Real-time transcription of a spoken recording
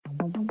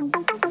Seen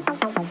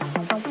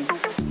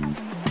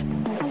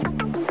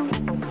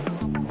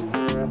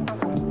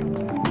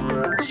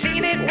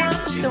it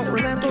once, don't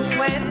remember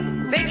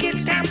when. Think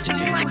it's time to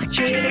watch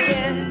it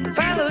again.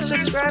 Follow,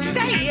 subscribe,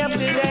 stay up to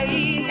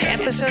date.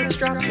 Episodes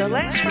drop the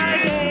last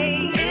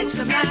Friday. It's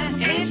a Matt,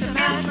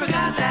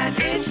 forgot that.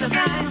 It's a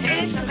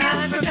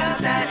Matt,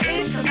 forgot that.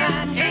 It's a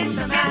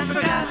Matt,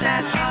 forgot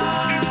that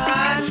podcast.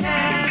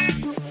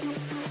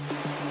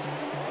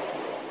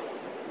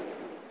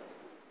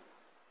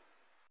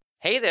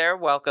 Hey there,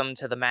 welcome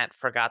to the Matt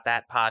Forgot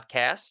That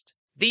podcast,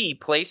 the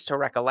place to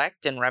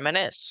recollect and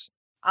reminisce.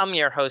 I'm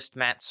your host,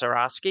 Matt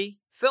Seroski,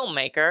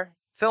 filmmaker,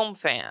 film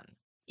fan.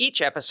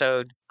 Each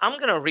episode, I'm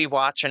going to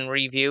rewatch and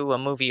review a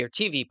movie or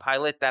TV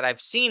pilot that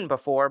I've seen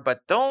before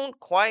but don't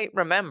quite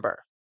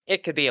remember.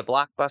 It could be a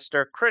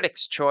blockbuster,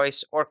 critic's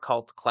choice, or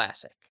cult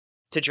classic.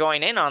 To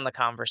join in on the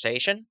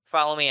conversation,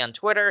 follow me on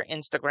Twitter,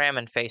 Instagram,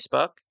 and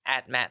Facebook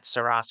at Matt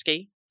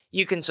Seroski.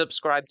 You can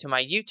subscribe to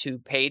my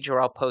YouTube page where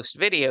I'll post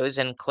videos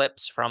and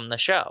clips from the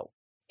show.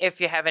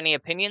 If you have any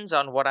opinions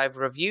on what I've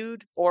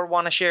reviewed or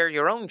want to share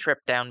your own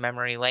trip down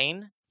memory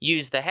lane,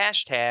 use the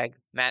hashtag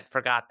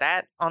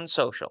MattForgotThat on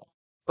social.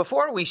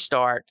 Before we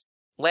start,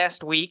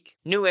 last week,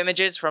 new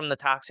images from the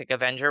Toxic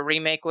Avenger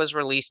remake was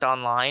released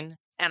online,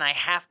 and I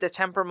have to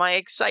temper my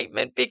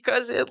excitement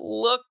because it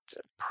looked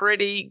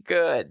pretty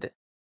good.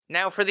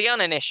 Now, for the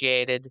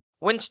uninitiated,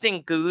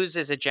 Winston Goose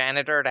is a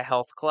janitor at a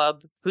health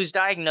club who's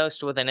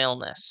diagnosed with an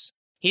illness.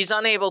 He's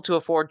unable to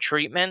afford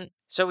treatment,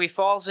 so he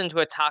falls into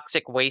a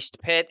toxic waste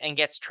pit and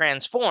gets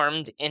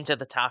transformed into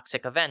the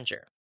Toxic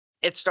Avenger.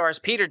 It stars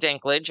Peter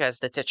Dinklage as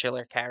the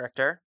titular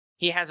character.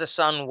 He has a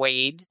son,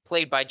 Wade,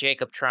 played by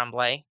Jacob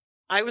Tremblay.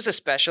 I was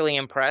especially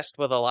impressed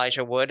with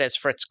Elijah Wood as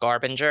Fritz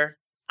Garbinger.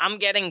 I'm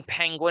getting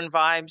Penguin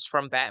vibes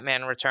from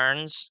Batman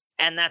Returns,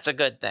 and that's a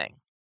good thing.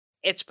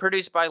 It's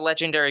produced by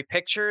Legendary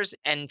Pictures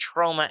and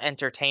Troma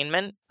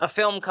Entertainment, a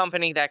film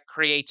company that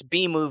creates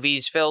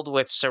B-movies filled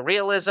with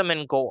surrealism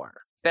and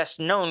gore. Best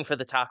known for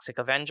The Toxic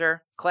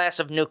Avenger, Class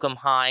of Nukem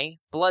High,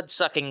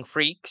 Blood-Sucking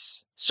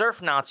Freaks,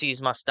 Surf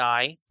Nazis Must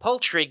Die,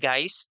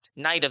 Poultrygeist,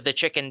 Night of the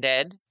Chicken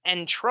Dead,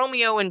 and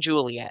Tromeo and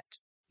Juliet.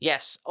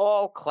 Yes,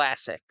 all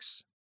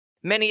classics.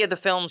 Many of the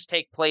films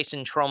take place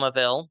in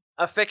Tromaville,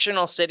 a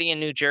fictional city in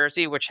New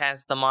Jersey which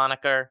has the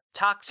moniker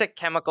Toxic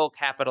Chemical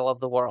Capital of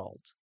the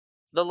World.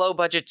 The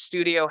low-budget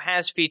studio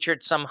has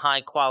featured some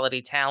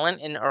high-quality talent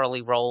in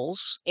early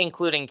roles,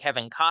 including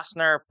Kevin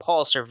Costner,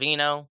 Paul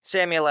Sorvino,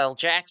 Samuel L.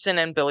 Jackson,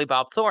 and Billy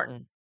Bob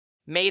Thornton.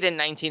 Made in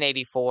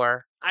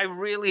 1984, I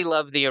really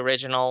love the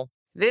original.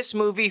 This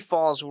movie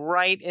falls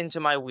right into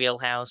my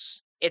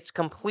wheelhouse. It's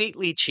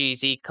completely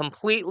cheesy,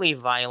 completely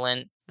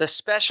violent. The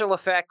special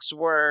effects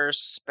were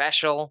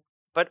special,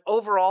 but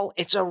overall,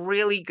 it's a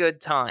really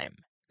good time.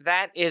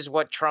 That is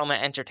what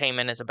Troma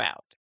Entertainment is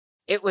about.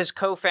 It was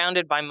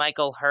co-founded by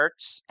Michael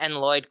Hertz and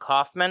Lloyd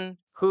Kaufman,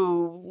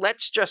 who,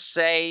 let's just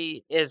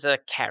say, is a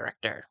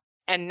character.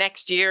 And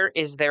next year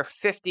is their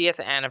 50th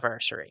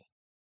anniversary.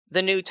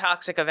 The new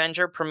Toxic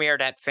Avenger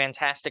premiered at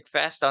Fantastic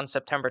Fest on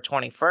September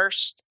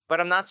 21st, but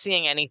I'm not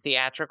seeing any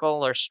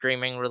theatrical or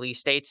streaming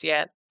release dates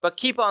yet. But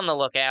keep on the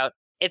lookout.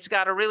 It's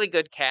got a really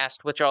good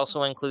cast, which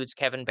also includes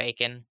Kevin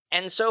Bacon,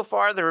 and so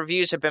far the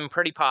reviews have been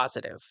pretty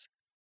positive.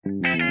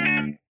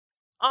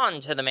 On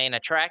to the main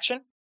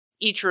attraction.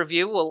 Each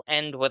review will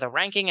end with a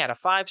ranking out of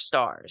 5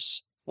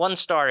 stars. 1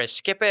 star is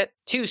skip it,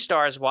 2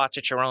 stars watch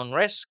at your own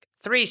risk,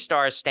 3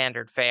 stars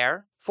standard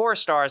fare, 4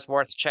 stars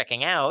worth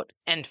checking out,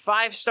 and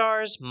 5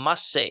 stars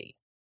must see.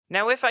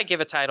 Now, if I give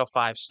a title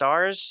 5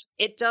 stars,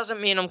 it doesn't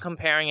mean I'm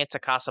comparing it to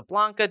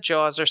Casablanca,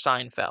 Jaws, or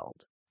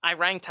Seinfeld. I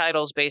rank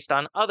titles based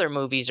on other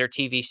movies or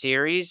TV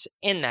series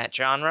in that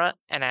genre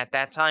and at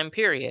that time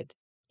period.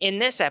 In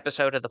this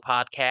episode of the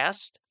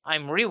podcast,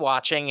 I'm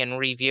rewatching and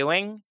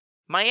reviewing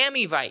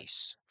Miami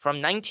Vice from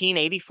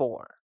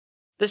 1984.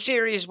 The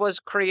series was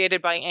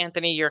created by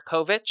Anthony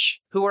Yerkovich,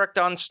 who worked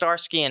on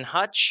Starsky and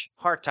Hutch,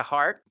 Heart to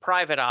Heart,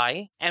 Private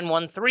Eye, and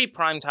won 3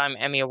 Primetime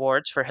Emmy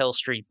Awards for Hill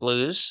Street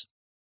Blues.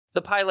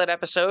 The pilot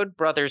episode,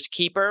 Brother's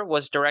Keeper,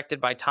 was directed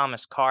by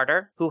Thomas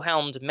Carter, who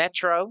helmed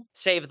Metro,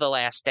 Save the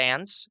Last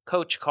Dance,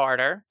 Coach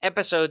Carter,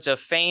 episodes of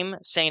Fame,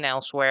 St.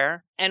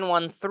 Elsewhere, and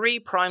won 3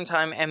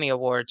 Primetime Emmy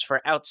Awards for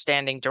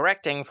Outstanding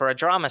Directing for a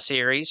Drama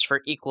Series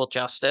for Equal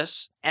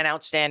Justice, and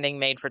Outstanding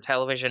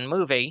Made-for-Television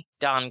Movie,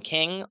 Don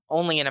King,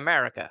 Only in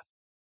America.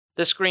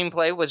 The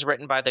screenplay was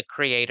written by the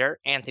creator,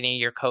 Anthony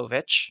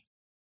Yerkovich.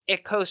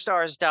 It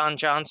co-stars Don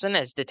Johnson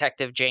as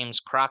Detective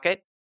James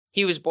Crockett.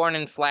 He was born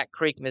in Flat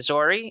Creek,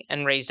 Missouri,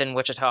 and raised in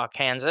Wichita,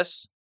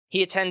 Kansas.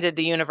 He attended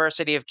the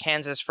University of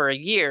Kansas for a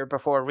year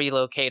before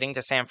relocating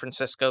to San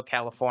Francisco,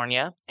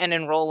 California, and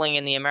enrolling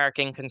in the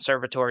American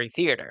Conservatory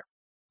Theater.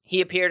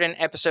 He appeared in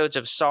episodes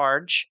of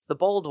Sarge, The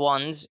Bold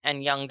Ones,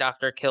 and Young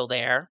Dr.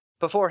 Kildare,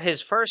 before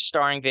his first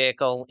starring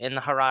vehicle in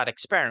The Harrod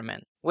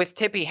Experiment, with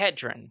Tippi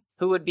Hedren,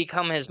 who would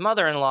become his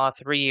mother-in-law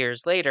 3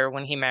 years later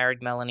when he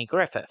married Melanie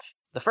Griffith,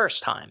 the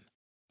first time.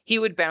 He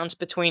would bounce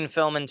between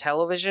film and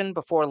television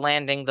before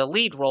landing the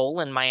lead role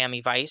in Miami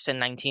Vice in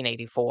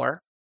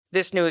 1984.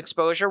 This new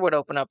exposure would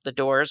open up the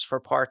doors for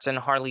parts in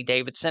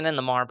Harley-Davidson and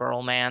the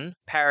Marlboro Man,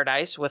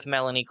 Paradise with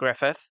Melanie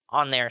Griffith,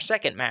 On Their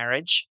Second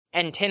Marriage,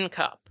 and Tin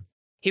Cup.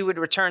 He would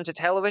return to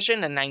television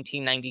in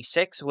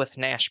 1996 with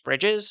Nash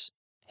Bridges.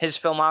 His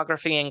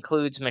filmography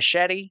includes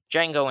Machete,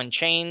 Django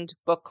Unchained,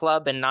 Book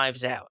Club, and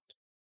Knives Out.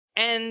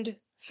 And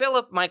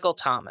Philip Michael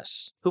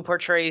Thomas, who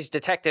portrays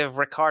Detective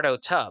Ricardo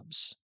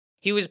Tubbs.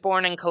 He was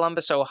born in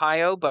Columbus,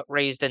 Ohio, but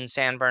raised in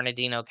San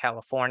Bernardino,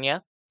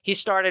 California. He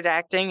started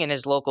acting in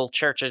his local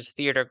church's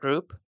theater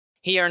group.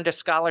 He earned a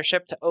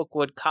scholarship to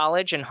Oakwood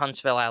College in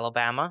Huntsville,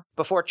 Alabama,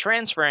 before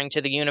transferring to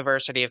the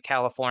University of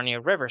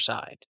California,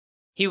 Riverside.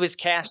 He was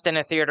cast in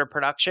a theater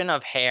production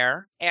of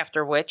Hair,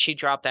 after which he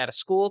dropped out of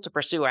school to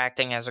pursue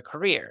acting as a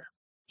career.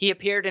 He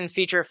appeared in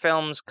feature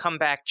films Come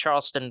Back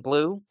Charleston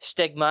Blue,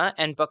 Stigma,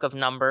 and Book of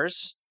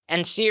Numbers,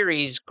 and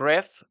series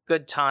Griff,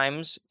 Good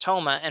Times,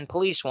 Toma, and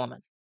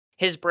Policewoman.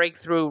 His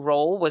breakthrough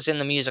role was in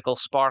the musical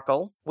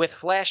Sparkle, with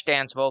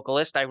Flashdance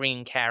vocalist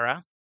Irene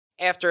Cara.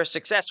 After a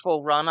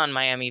successful run on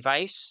Miami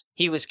Vice,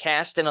 he was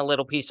cast in A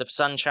Little Piece of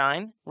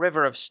Sunshine,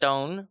 River of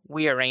Stone,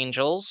 We Are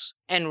Angels,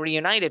 and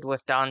reunited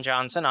with Don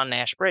Johnson on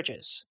Nash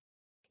Bridges.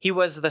 He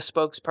was the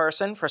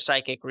spokesperson for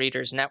Psychic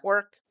Readers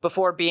Network,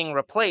 before being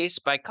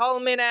replaced by Call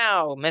Me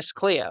Now, Miss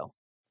Cleo.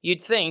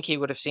 You'd think he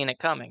would have seen it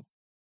coming.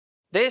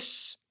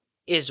 This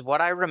is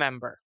what I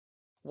remember.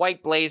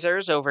 White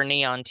blazers over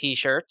neon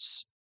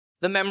t-shirts,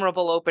 the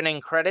memorable opening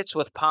credits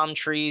with palm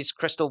trees,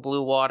 crystal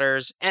blue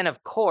waters, and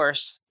of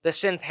course, the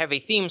synth-heavy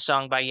theme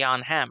song by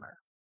Jan Hammer.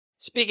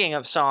 Speaking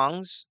of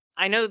songs,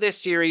 I know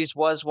this series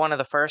was one of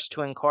the first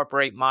to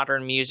incorporate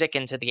modern music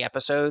into the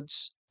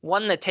episodes.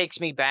 One that takes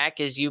me back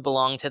is You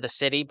Belong to the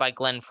City by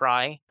Glenn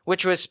Frey,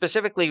 which was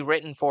specifically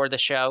written for the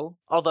show,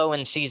 although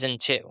in Season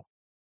 2.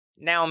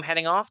 Now I'm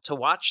heading off to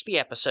watch the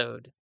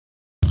episode.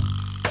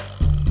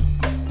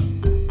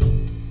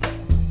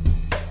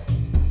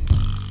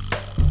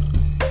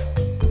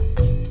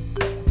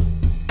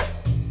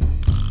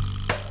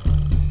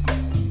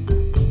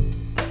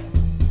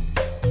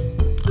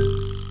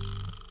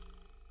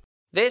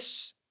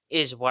 This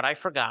is what I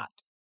forgot.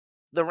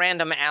 The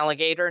random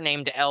alligator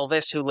named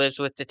Elvis who lives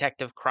with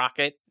Detective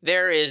Crockett,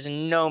 there is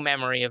no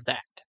memory of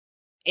that.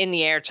 In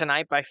the Air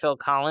Tonight by Phil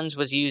Collins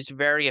was used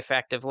very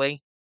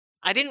effectively.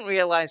 I didn't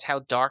realize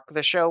how dark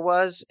the show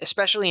was,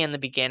 especially in the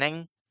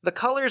beginning. The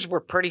colors were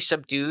pretty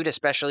subdued,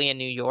 especially in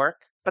New York,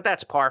 but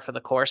that's par for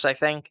the course, I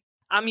think.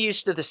 I'm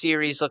used to the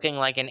series looking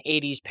like an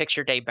 80s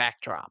picture day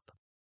backdrop.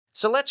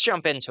 So let's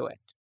jump into it.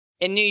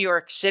 In New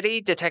York City,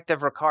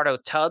 Detective Ricardo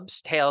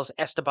Tubbs tails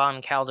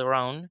Esteban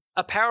Calderon,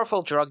 a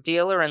powerful drug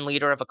dealer and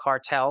leader of a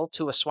cartel,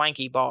 to a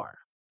swanky bar.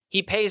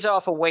 He pays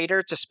off a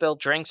waiter to spill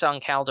drinks on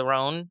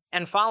Calderon,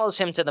 and follows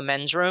him to the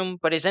men's room,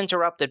 but is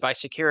interrupted by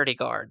security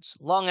guards,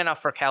 long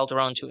enough for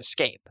Calderon to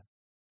escape.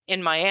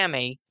 In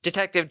Miami,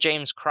 Detective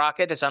James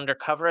Crockett is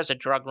undercover as a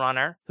drug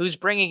runner, who's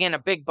bringing in a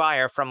big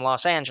buyer from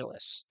Los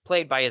Angeles,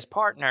 played by his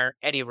partner,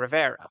 Eddie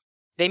Rivera.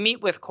 They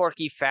meet with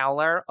Corky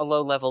Fowler, a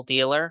low-level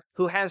dealer,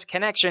 who has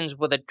connections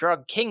with a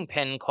drug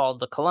kingpin called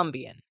the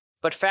Colombian.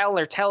 But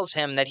Fowler tells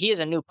him that he is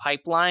a new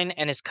pipeline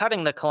and is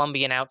cutting the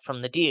Colombian out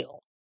from the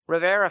deal.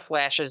 Rivera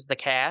flashes the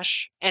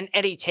cash, and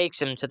Eddie takes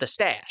him to the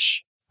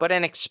stash. But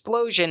an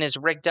explosion is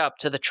rigged up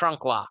to the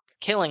trunk lock,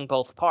 killing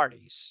both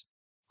parties.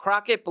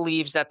 Crockett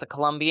believes that the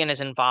Colombian is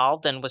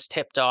involved and was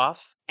tipped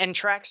off, and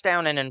tracks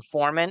down an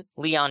informant,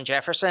 Leon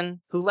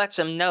Jefferson, who lets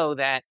him know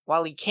that,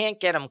 while he can't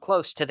get him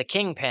close to the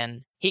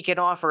kingpin, he can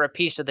offer a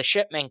piece of the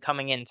shipment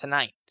coming in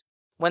tonight.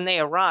 When they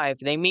arrive,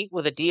 they meet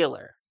with a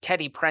dealer,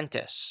 Teddy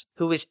Prentice,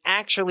 who is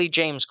actually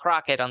James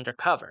Crockett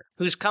undercover,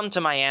 who's come to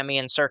Miami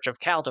in search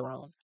of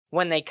Calderon,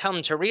 when they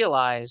come to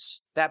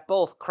realize that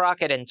both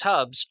Crockett and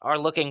Tubbs are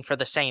looking for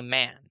the same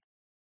man.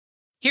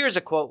 Here's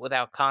a quote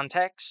without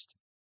context.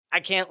 I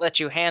can't let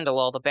you handle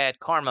all the bad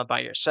karma by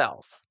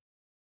yourself.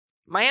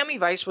 Miami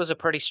Vice was a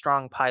pretty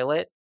strong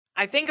pilot.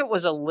 I think it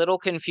was a little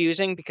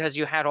confusing because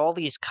you had all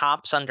these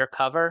cops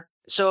undercover,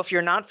 so if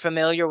you're not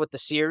familiar with the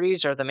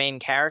series or the main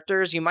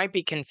characters, you might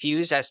be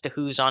confused as to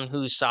who's on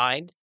whose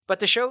side. But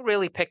the show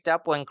really picked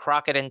up when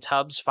Crockett and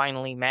Tubbs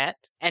finally met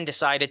and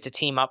decided to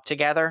team up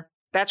together.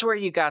 That's where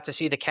you got to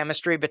see the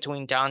chemistry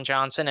between Don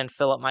Johnson and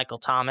Philip Michael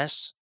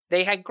Thomas.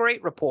 They had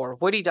great rapport,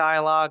 witty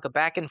dialogue, a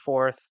back and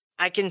forth.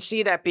 I can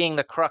see that being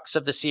the crux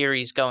of the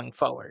series going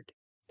forward.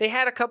 They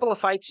had a couple of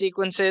fight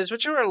sequences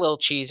which were a little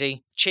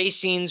cheesy, chase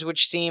scenes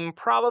which seem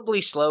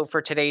probably slow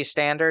for today's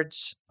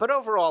standards, but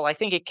overall I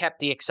think it kept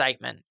the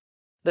excitement.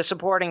 The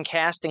supporting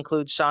cast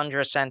includes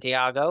Sandra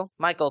Santiago,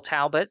 Michael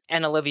Talbot,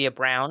 and Olivia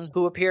Brown,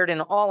 who appeared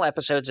in all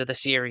episodes of the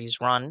series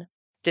run.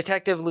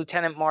 Detective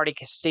Lieutenant Marty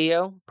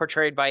Castillo,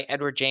 portrayed by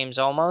Edward James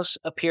Olmos,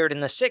 appeared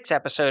in the 6th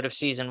episode of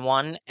Season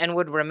 1 and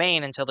would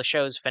remain until the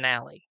show's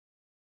finale.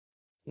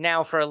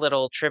 Now for a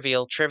little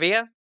trivial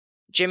trivia.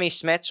 Jimmy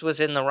Smits was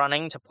in the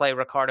running to play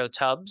Ricardo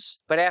Tubbs,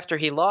 but after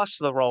he lost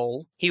the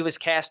role, he was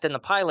cast in the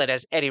pilot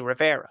as Eddie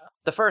Rivera,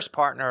 the first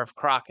partner of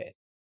Crockett.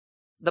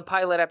 The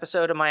pilot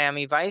episode of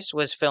Miami Vice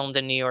was filmed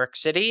in New York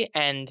City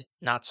and,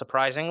 not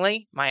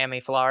surprisingly, Miami,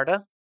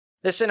 Florida.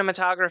 The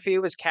cinematography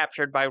was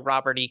captured by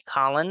Robert E.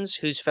 Collins,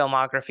 whose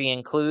filmography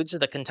includes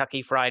the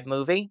Kentucky Fried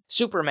Movie,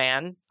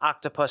 Superman,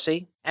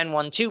 Octopussy, and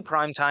won 2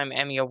 Primetime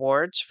Emmy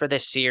Awards for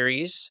this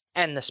series,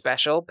 and the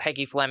special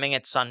Peggy Fleming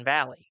at Sun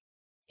Valley.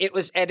 It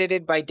was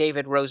edited by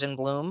David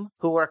Rosenblum,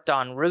 who worked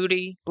on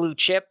Rudy, Blue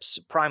Chips,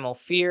 Primal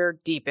Fear,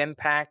 Deep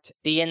Impact,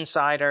 The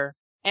Insider,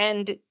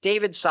 and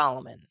David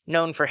Solomon,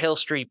 known for Hill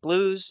Street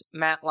Blues,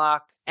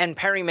 Matlock, and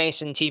Perry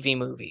Mason TV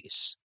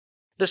movies.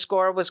 The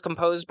score was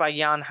composed by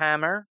Jan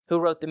Hammer, who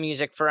wrote the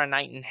music for A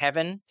Night in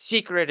Heaven,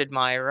 Secret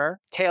Admirer,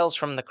 Tales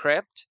from the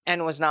Crypt,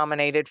 and was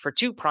nominated for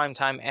 2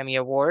 Primetime Emmy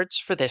Awards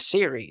for this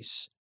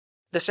series.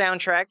 The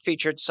soundtrack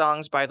featured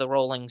songs by the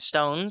Rolling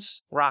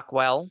Stones,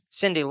 Rockwell,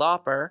 Cyndi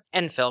Lauper,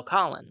 and Phil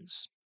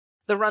Collins.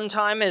 The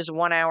runtime is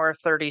 1 hour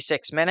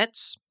 36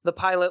 minutes. The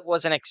pilot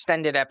was an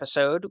extended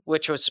episode,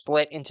 which was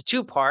split into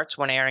 2 parts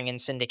when airing in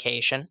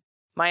syndication.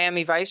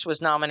 Miami Vice was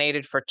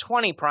nominated for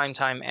 20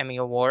 Primetime Emmy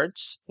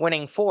Awards,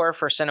 winning 4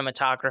 for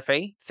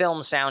cinematography,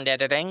 film sound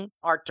editing,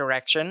 art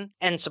direction,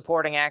 and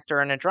supporting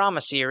actor in a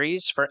drama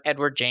series for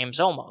Edward James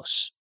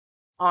Olmos.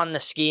 On the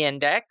Ski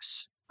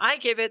Index, I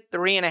give it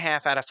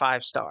 3.5 out of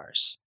 5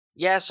 stars.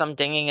 Yes, I'm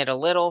dinging it a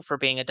little for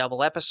being a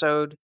double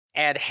episode.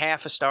 Add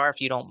half a star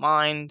if you don't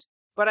mind,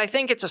 but I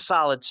think it's a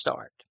solid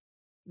start.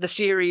 The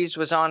series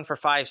was on for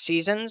 5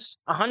 seasons,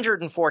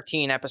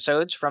 114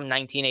 episodes from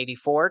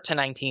 1984 to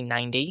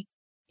 1990.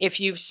 If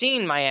you've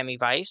seen Miami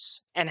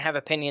Vice and have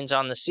opinions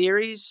on the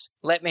series,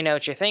 let me know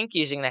what you think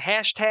using the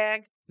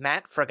hashtag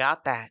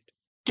 #MattForgotThat.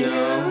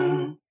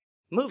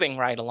 Moving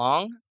right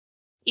along,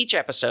 each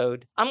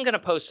episode, I'm going to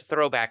post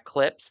throwback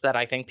clips that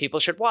I think people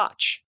should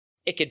watch.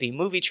 It could be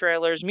movie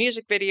trailers,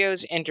 music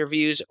videos,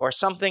 interviews, or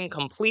something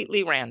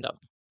completely random.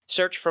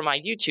 Search for my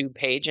YouTube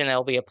page and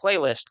there'll be a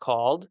playlist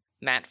called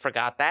Matt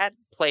Forgot That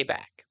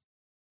Playback.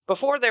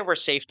 Before there were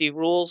safety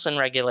rules and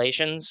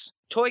regulations,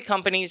 toy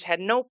companies had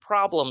no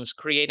problems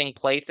creating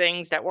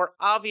playthings that were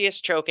obvious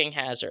choking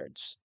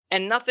hazards.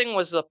 And nothing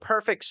was the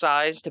perfect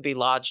size to be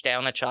lodged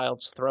down a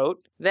child's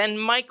throat than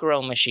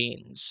micro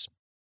machines.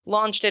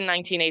 Launched in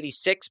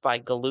 1986 by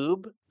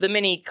Galoob, the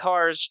mini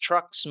cars,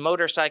 trucks,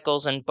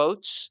 motorcycles, and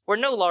boats were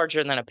no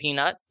larger than a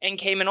peanut and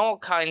came in all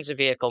kinds of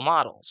vehicle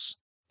models.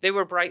 They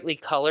were brightly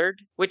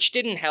colored, which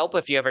didn't help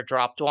if you ever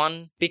dropped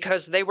one,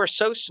 because they were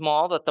so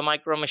small that the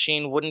micro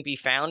machine wouldn't be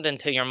found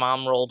until your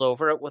mom rolled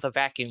over it with a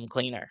vacuum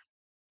cleaner.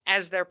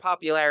 As their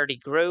popularity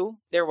grew,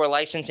 there were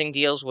licensing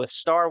deals with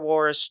Star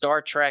Wars,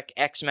 Star Trek,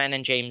 X-Men,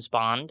 and James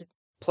Bond.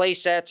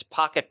 Playsets,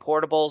 pocket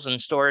portables, and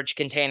storage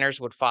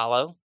containers would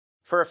follow.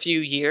 For a few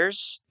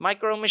years,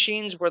 Micro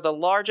Machines were the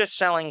largest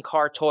selling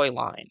car toy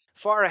line,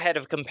 far ahead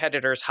of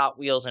competitors Hot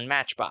Wheels and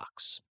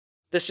Matchbox.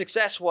 The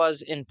success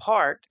was, in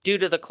part, due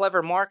to the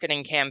clever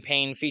marketing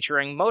campaign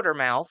featuring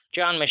Motormouth,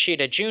 John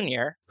Machida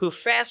Jr., who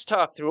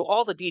fast-talked through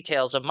all the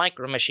details of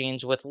Micro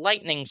Machines with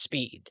lightning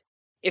speed.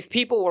 If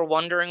people were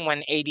wondering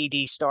when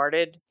ADD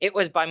started, it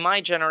was by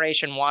my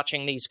generation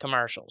watching these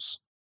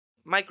commercials.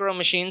 Micro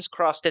Machines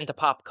crossed into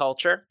pop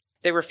culture.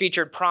 They were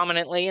featured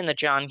prominently in the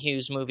John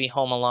Hughes movie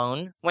Home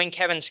Alone, when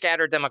Kevin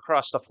scattered them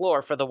across the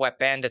floor for the wet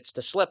bandits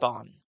to slip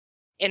on.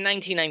 In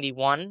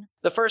 1991,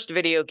 the first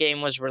video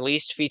game was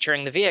released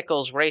featuring the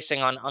vehicles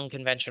racing on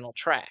unconventional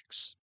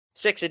tracks.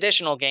 6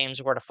 additional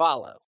games were to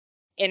follow.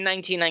 In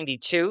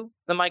 1992,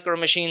 the Micro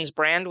Machines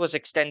brand was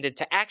extended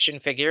to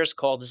action figures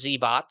called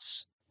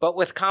Z-Bots, but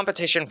with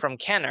competition from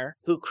Kenner,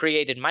 who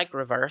created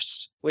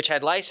Microverse, which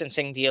had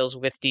licensing deals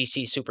with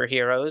DC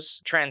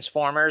superheroes,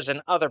 Transformers,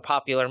 and other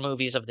popular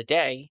movies of the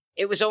day,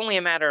 it was only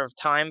a matter of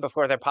time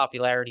before their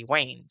popularity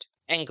waned,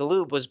 and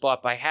Galoob was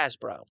bought by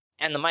Hasbro,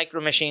 and the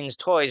Micro Machines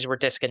toys were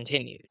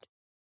discontinued.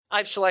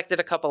 I've selected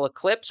a couple of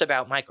clips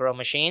about Micro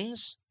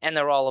Machines, and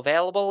they're all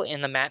available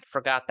in the Matt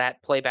Forgot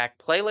That Playback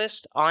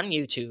playlist on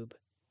YouTube.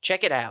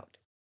 Check it out.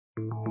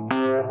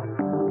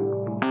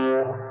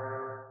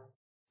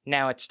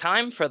 Now it's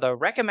time for the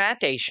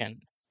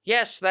recommendation.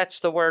 Yes, that's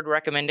the word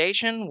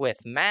recommendation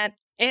with Matt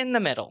in the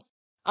middle.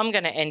 I'm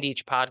going to end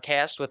each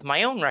podcast with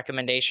my own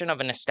recommendation of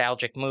a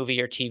nostalgic movie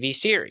or TV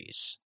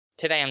series.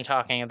 Today I'm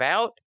talking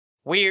about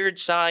Weird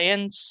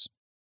Science.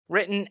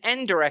 Written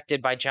and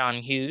directed by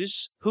John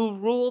Hughes, who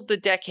ruled the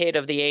decade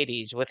of the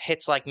 80s with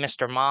hits like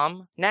Mr.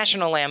 Mom,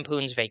 National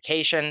Lampoon's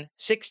Vacation,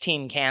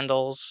 16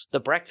 Candles,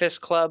 The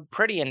Breakfast Club,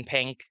 Pretty in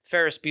Pink,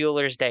 Ferris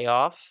Bueller's Day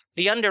Off,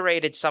 the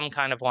underrated Some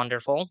Kind of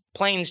Wonderful,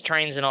 Planes,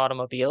 Trains, and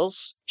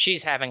Automobiles,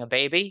 She's Having a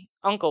Baby,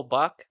 Uncle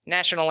Buck,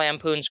 National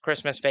Lampoon's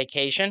Christmas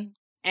Vacation,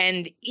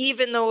 and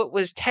even though it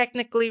was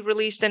technically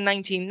released in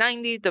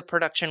 1990, the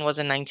production was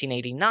in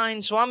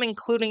 1989, so I'm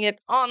including it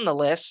on the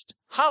list.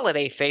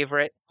 Holiday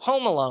favorite,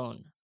 Home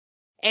Alone.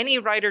 Any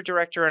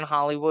writer-director in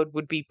Hollywood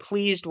would be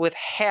pleased with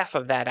half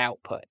of that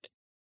output.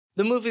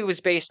 The movie was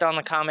based on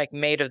the comic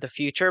Made of the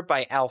Future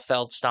by Al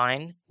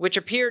Feldstein, which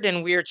appeared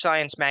in Weird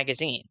Science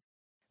magazine.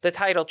 The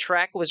title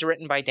track was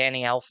written by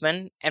Danny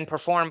Elfman and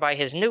performed by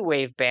his new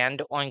wave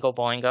band Oingo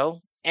Boingo,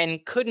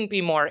 and couldn't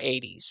be more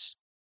 80s.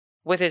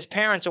 With his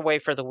parents away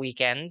for the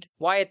weekend,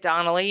 Wyatt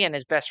Donnelly and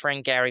his best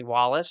friend Gary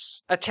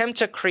Wallace attempt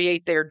to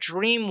create their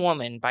dream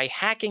woman by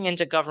hacking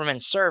into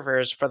government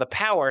servers for the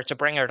power to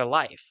bring her to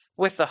life,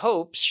 with the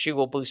hopes she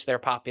will boost their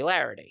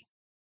popularity.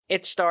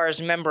 It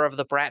stars member of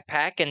the Brat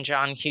Pack and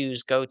John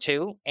Hughes'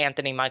 go-to,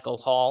 Anthony Michael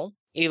Hall,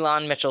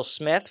 Elon Mitchell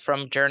Smith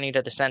from Journey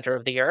to the Center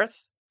of the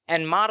Earth,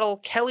 and model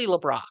Kelly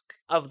LeBrock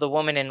of The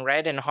Woman in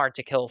Red and Hard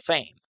to Kill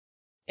fame.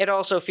 It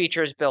also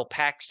features Bill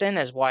Paxton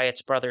as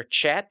Wyatt's brother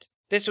Chet.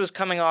 This was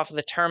coming off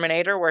The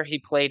Terminator, where he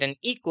played an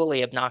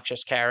equally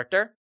obnoxious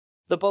character.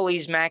 The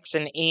bullies Max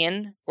and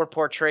Ian were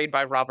portrayed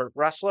by Robert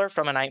Russler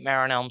from A Nightmare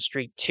on Elm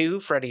Street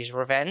 2, Freddy's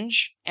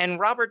Revenge, and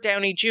Robert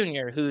Downey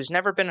Jr., who's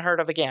never been heard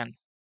of again.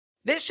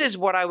 This is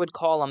what I would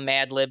call a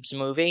Mad Libs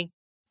movie.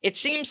 It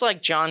seems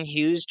like John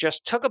Hughes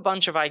just took a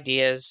bunch of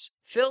ideas,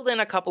 filled in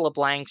a couple of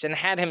blanks, and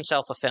had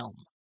himself a film.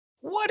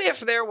 What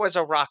if there was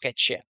a rocket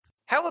ship?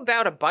 How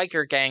about a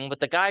biker gang with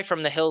the guy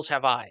from The Hills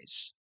Have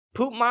Eyes?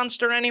 Poop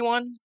monster,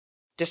 anyone?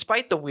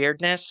 Despite the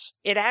weirdness,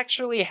 it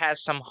actually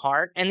has some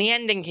heart, and the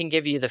ending can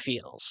give you the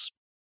feels.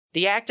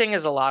 The acting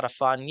is a lot of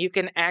fun. You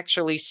can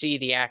actually see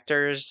the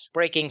actors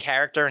breaking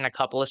character in a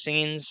couple of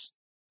scenes.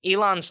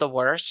 Elon's the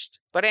worst,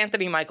 but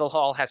Anthony Michael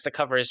Hall has to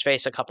cover his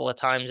face a couple of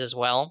times as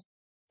well.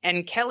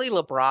 And Kelly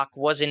LeBrock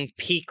was in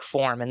peak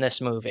form in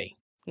this movie.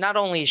 Not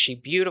only is she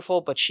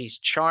beautiful, but she's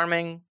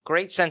charming,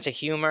 great sense of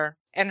humor,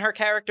 and her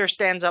character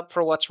stands up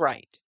for what's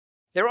right.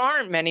 There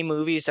aren't many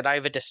movies that I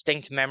have a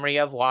distinct memory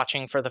of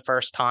watching for the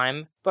first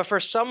time, but for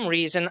some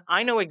reason,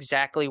 I know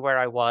exactly where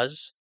I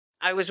was.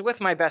 I was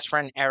with my best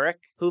friend Eric,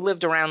 who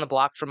lived around the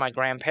block from my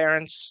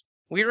grandparents.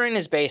 We were in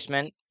his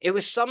basement. It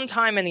was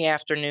sometime in the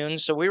afternoon,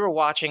 so we were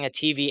watching a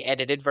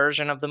TV-edited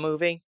version of the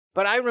movie,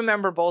 but I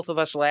remember both of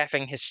us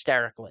laughing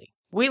hysterically.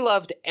 We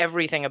loved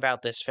everything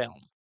about this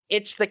film.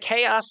 It's the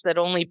chaos that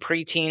only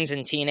preteens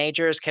and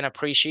teenagers can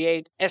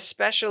appreciate,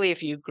 especially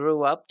if you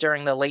grew up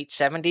during the late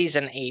 70s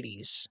and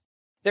 80s.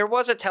 There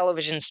was a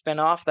television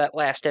spin-off that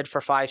lasted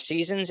for 5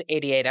 seasons,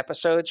 88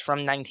 episodes from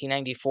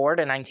 1994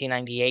 to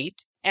 1998,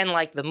 and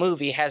like the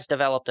movie has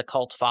developed a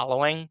cult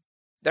following.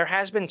 There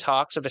has been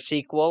talks of a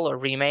sequel or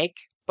remake,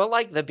 but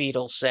like the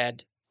Beatles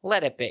said,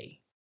 let it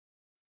be.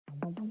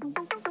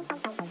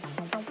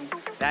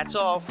 That's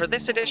all for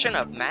this edition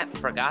of Matt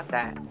Forgot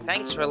That.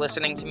 Thanks for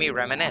listening to me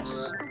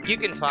reminisce. You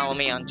can follow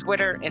me on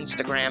Twitter,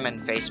 Instagram,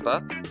 and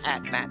Facebook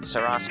at Matt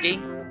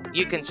Seroski.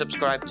 You can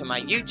subscribe to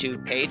my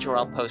YouTube page where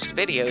I'll post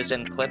videos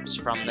and clips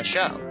from the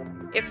show.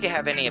 If you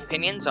have any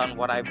opinions on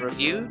what I've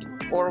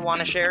reviewed, or want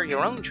to share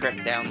your own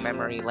trip down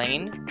memory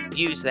lane,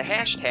 use the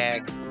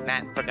hashtag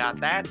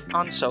MattForgotThat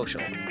on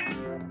social.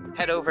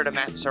 Head over to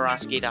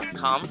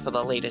mattseroski.com for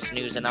the latest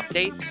news and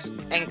updates,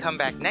 and come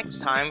back next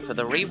time for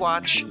the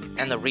rewatch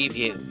and the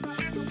review.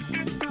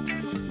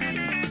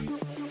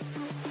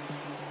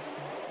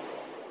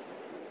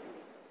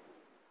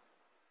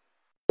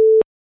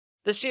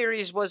 The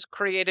series was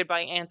created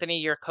by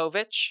Anthony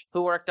Yerkovich,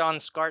 who worked on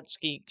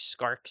Starsky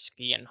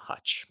and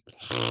Hutch.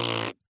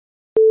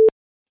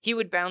 He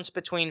would bounce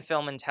between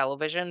film and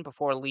television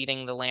before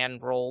leading the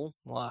land role.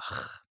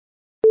 Ugh.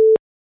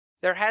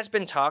 There has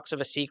been talks of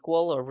a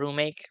sequel or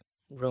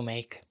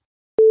remake.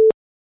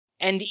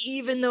 And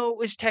even though it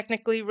was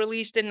technically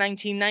released in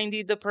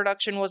 1990, the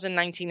production was in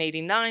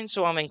 1989,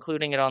 so I'm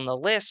including it on the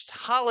list.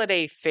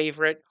 Holiday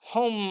favorite,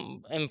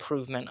 Home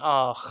Improvement.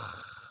 Oh,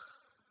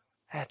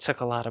 that took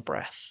a lot of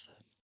breath.